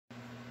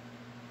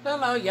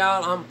Hello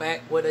y'all, I'm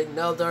back with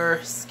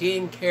another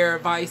skincare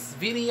advice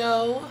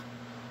video.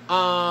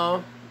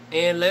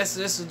 And let's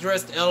just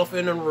address the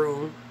elephant in the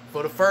room.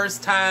 For the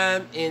first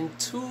time in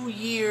 2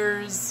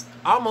 years,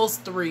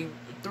 almost three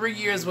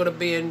years would have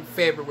been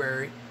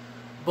February.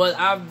 But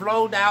I've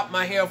blown out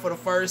my hair for the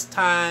first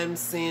time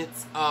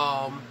since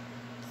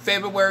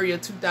February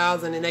of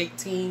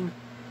 2018.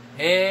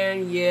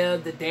 And yeah,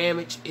 the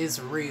damage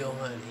is real,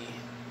 honey.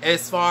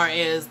 As far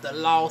as the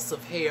loss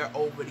of hair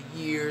over the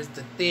years,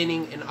 the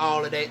thinning and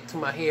all of that to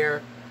my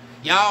hair.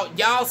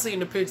 Y'all seen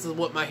the pictures of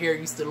what my hair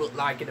used to look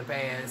like in the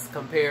past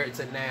compared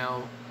to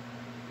now.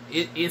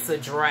 It's a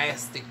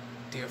drastic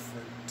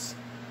difference.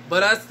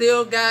 But I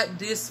still got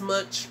this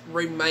much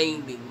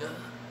remaining.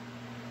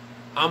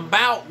 I'm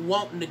about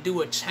wanting to do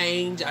a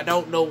change. I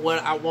don't know what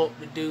I want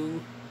to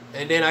do.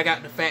 And then I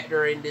got to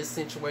factor in this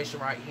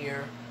situation right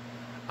here.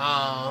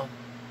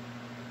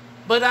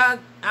 But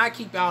I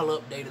keep y'all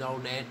updated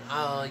on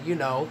that, you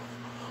know.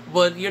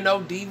 But, you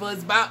know, Diva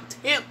is about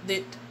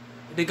tempted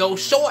to go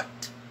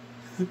short.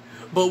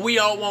 But we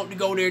don't want to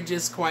go there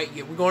just quite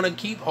yet. We're going to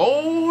keep,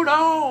 hold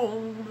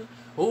on.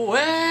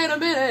 Wait a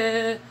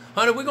minute.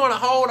 Honey, we're going to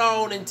hold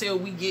on until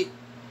we get,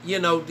 you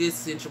know, this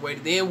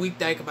situated. Then we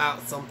think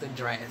about something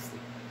drastic.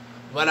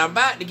 But I'm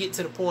about to get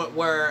to the point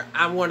where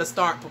I want to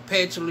start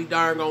perpetually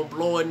darn on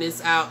blowing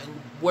this out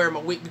and wear my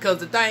wig. Because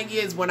the thing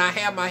is, when I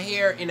have my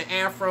hair in an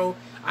afro,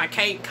 I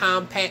can't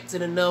compact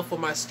it enough for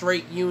my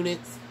straight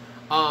units,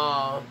 and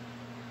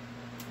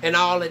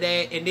all of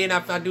that. And then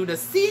if I do the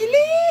silly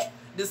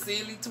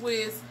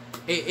twist,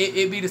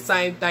 it be the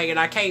same thing. And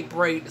I can't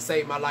braid to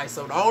save my life.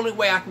 So the only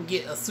way I can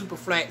get a super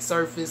flat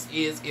surface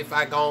is if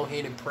I go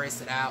ahead and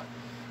press it out,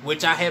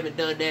 which I haven't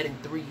done that in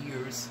 3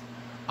 years.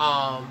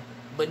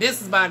 But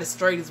this is about as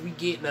straight as we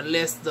get,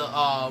 unless the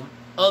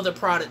other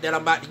product that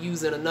I'm about to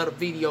use in another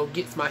video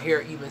gets my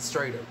hair even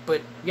straighter.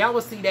 But y'all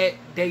will see that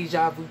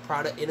Deja Vu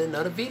product in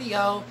another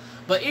video.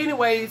 But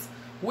anyways,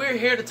 we're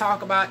here to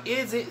talk about,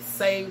 is it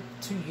safe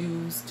to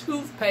use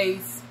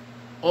toothpaste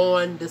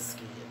on the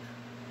skin?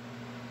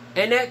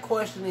 And that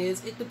question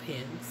is, it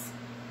depends.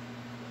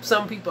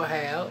 Some people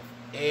have,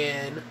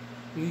 and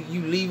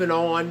you leave it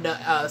on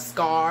the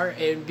scar,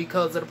 and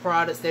because of the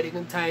products that it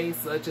contains,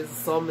 such as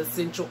some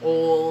essential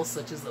oils,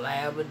 such as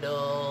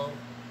lavender,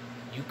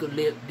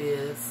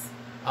 eucalyptus,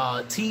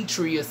 tea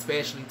tree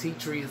especially. Tea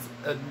tree is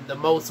the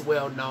most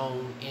well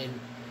known.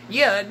 And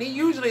yeah, and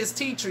usually it's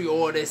tea tree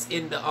oil that's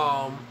in the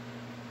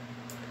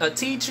a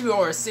tea tree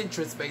or a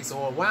citrus based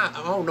oil. Why,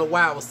 I don't know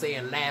why I was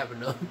saying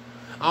lavender.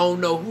 I don't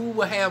know who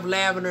would have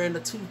lavender in the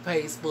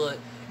toothpaste, but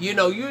you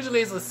know,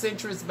 usually it's a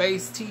citrus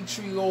based tea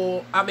tree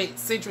oil. I mean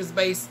citrus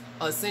based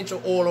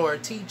essential oil or a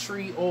tea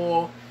tree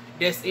oil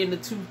that's in the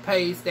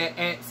toothpaste that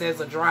acts as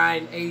a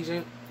drying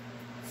agent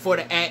for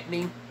the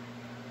acne.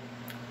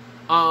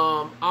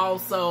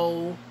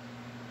 Also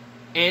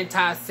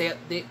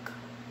antiseptic.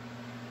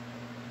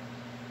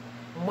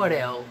 What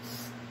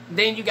else?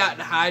 Then you got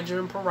the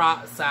hydrogen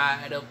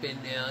peroxide up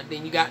in there.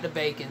 Then you got the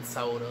baking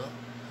soda.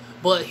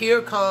 But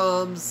here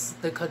comes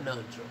the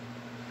conundrum.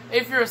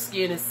 If your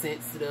skin is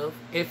sensitive,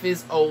 if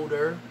it's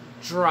older,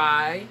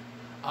 dry,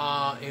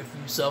 if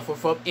you suffer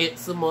from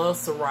eczema,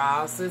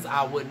 psoriasis,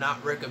 I would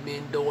not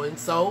recommend doing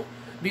so.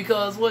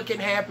 Because what can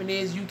happen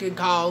is you can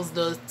cause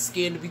the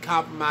skin to be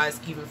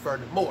compromised even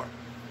furthermore.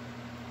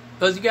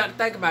 Because you got to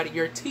think about it.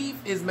 Your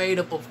teeth is made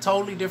up of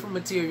totally different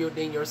material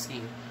than your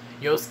skin.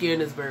 Your skin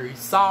is very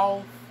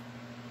soft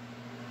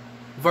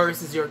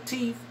versus your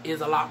teeth is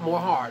a lot more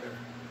harder.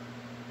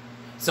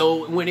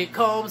 So when it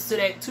comes to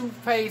that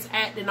toothpaste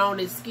acting on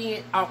the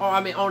skin,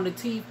 on the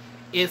teeth,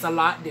 it's a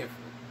lot different.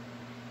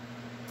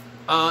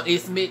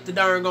 It's meant to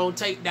darn gonna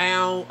take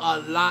down a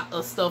lot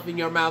of stuff in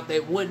your mouth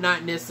that would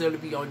not necessarily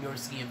be on your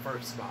skin,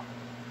 first of all.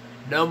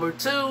 Number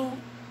two,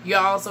 you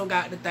also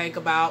got to think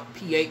about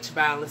pH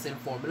balance and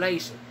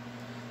formulation.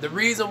 The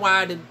reason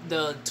why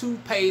the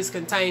toothpaste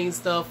contains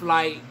stuff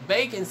like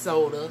baking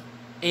soda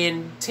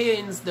and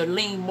tends to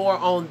lean more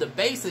on the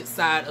basic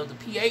side of the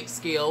pH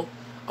scale,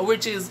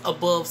 which is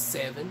above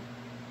 7,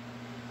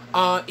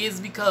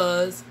 is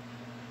because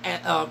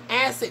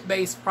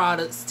acid-based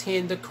products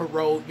tend to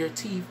corrode your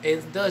teeth,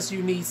 and thus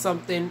you need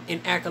something in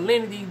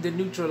alkalinity to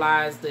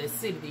neutralize the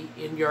acidity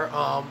in your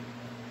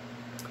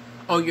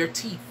on your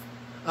teeth.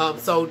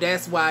 So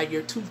that's why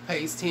your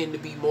toothpaste tend to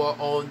be more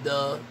on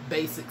the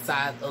basic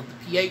side of the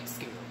pH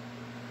scale.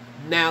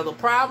 Now the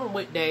problem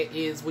with that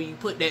is when you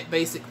put that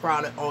basic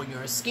product on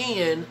your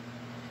skin,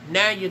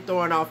 now you're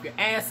throwing off your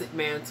acid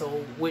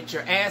mantle, which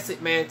your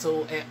acid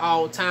mantle at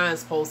all times is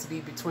supposed to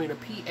be between a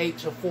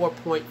pH of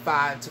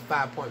 4.5 to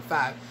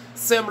 5.5,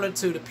 similar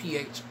to the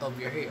pH of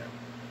your hair.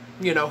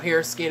 You know,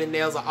 hair, skin, and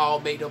nails are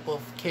all made up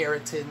of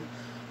keratin,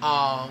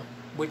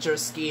 with your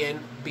skin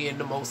being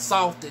the most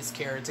softest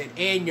keratin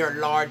and your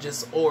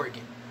largest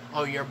organ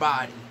on your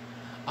body.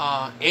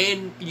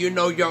 And you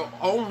know, your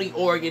only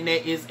organ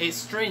that is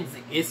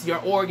extrinsic. It's your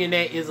organ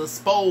that is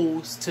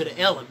exposed to the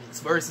elements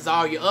versus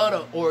all your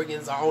other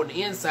organs are on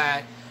the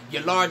inside.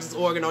 Your largest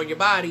organ on your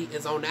body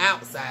is on the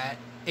outside.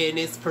 and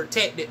it's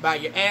protected by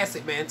your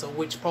acid mantle,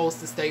 which supposed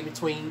to stay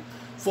between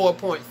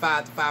 4.5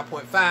 to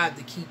 5.5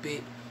 to keep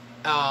it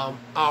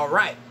all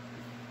right.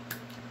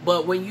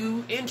 But when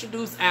you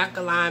introduce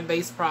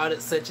alkaline-based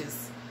products such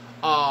as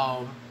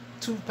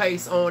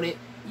toothpaste on it,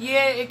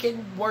 yeah, it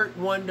can work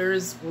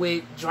wonders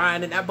with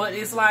drying it out. But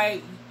it's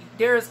like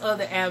there's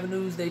other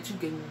avenues that you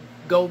can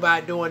go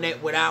by doing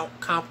that without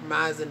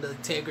compromising the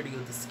integrity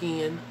of the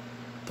skin,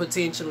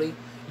 potentially.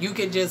 You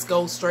can just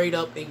go straight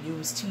up and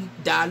use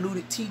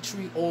diluted tea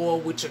tree oil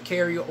with your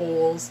carrier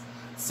oils.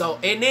 So,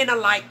 and then I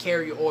like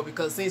carrier oil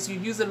because since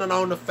you're using it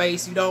on the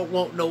face, you don't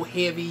want no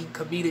heavy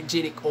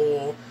comedogenic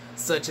oil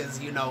such as,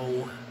 you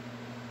know,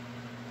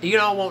 you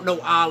don't want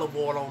no olive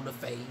oil on the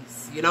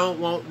face. You don't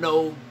want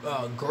no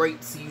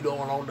grapeseed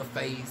oil on the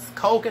face.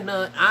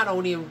 Coconut, I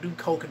don't even do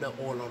coconut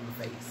oil on the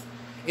face.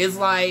 It's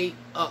like,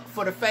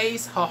 for the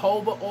face,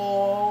 jojoba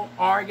oil,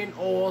 argan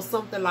oil,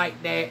 something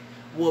like that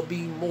will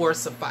be more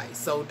suffice.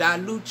 So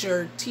dilute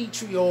your tea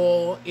tree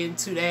oil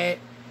into that,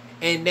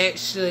 and that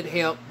should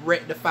help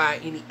rectify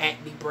any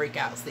acne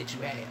breakouts that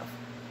you have.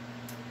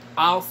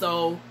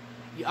 Also,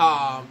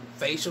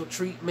 facial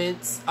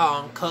treatments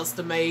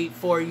custom made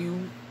for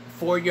you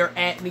for your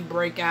acne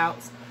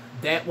breakouts,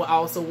 that will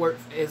also work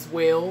as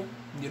well.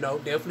 You know,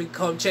 definitely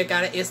come check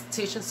out an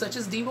esthetician such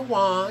as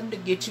DivaWuan to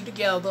get you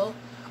together.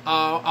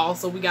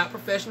 Also, we got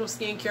professional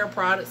skincare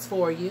products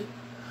for you.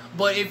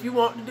 But if you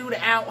want to do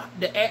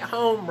the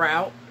at-home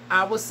route,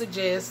 I would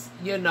suggest,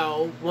 you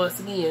know,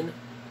 once again,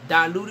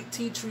 diluted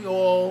tea tree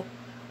oil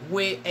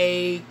with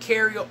a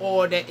carrier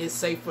oil that is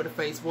safe for the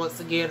face.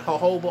 Once again,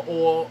 jojoba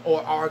oil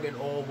or argan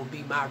oil will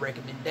be my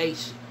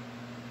recommendation.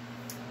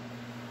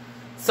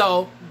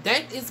 So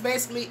that is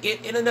basically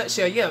it in a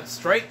nutshell. Yeah,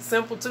 straight,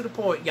 simple, to the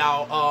point,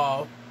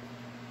 y'all.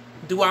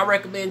 Do I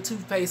recommend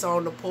toothpaste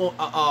on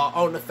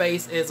the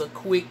face as a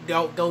quick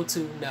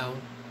go-to? No.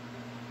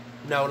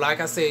 No, like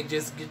I said,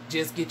 just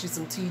get you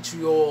some tea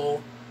tree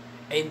oil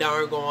and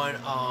darn going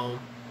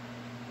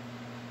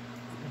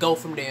go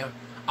from there.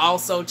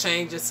 Also,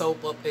 change your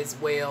soap up as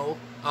well.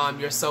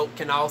 Your soap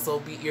can also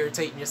be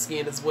irritating your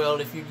skin as well.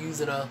 If you're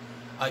using a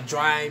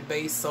drying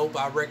base soap,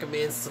 I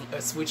recommend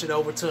switching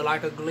over to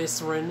like a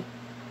glycerin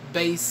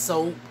base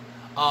soap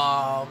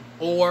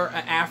or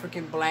an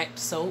African black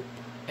soap,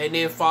 and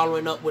then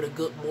following up with a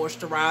good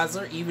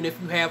moisturizer. Even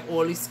if you have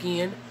oily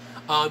skin,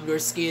 your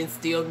skin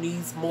still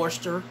needs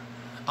moisture.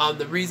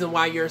 The reason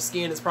why your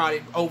skin is probably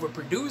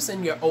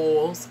overproducing your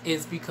oils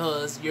is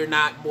because you're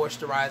not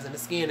moisturizing the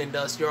skin, and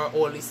thus your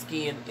oily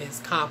skin is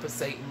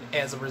compensating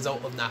as a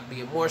result of not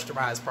being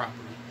moisturized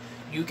properly.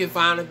 You can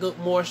find a good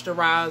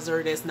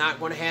moisturizer that's not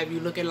going to have you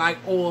looking like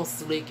oil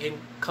slick and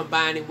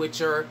combining with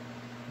your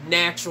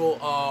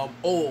natural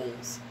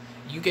oils.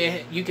 You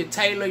can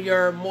tailor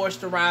your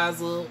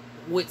moisturizer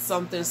with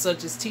something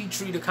such as tea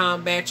tree to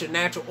combat your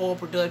natural oil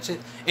production.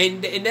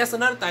 And that's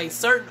another thing.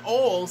 Certain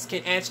oils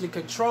can actually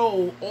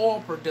control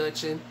oil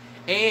production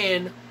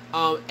and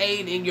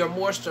aid in your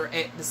moisture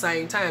at the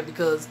same time,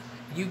 because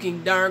you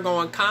can darn go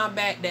and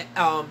combat that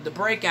the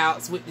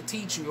breakouts with the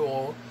tea tree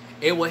oil.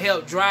 It will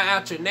help dry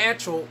out your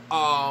natural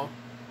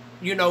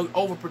you know,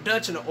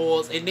 overproduction of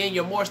oils, and then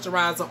your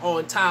moisturizer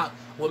on top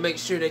will make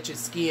sure that your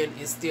skin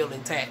is still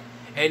intact,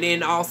 and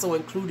then also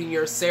including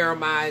your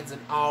ceramides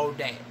and all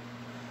that.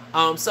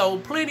 So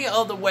plenty of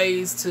other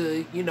ways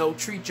to, you know,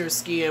 treat your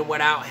skin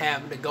without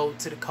having to go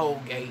to the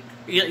Colgate.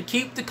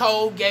 Keep the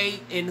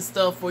Colgate and the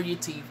stuff for your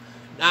teeth.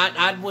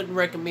 I wouldn't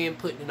recommend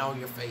putting it on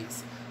your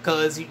face,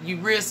 because you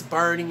risk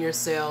burning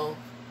yourself,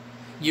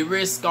 you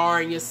risk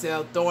scarring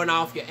yourself, throwing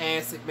off your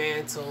acid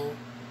mantle,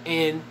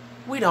 and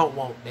we don't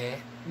want that.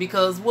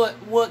 Because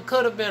what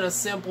could have been a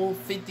simple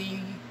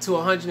 $50 to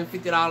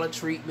 $150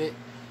 treatment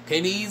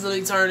can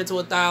easily turn into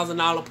a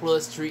 $1,000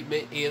 plus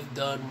treatment if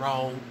done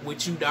wrong,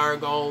 with you darn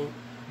gone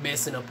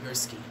messing up your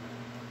skin.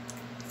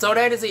 So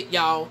that is it,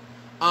 y'all.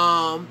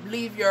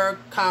 Leave your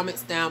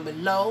comments down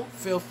below.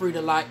 Feel free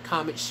to like,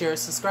 comment, share,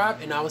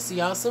 subscribe, and I will see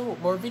y'all soon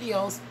with more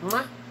videos.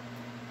 Mwah.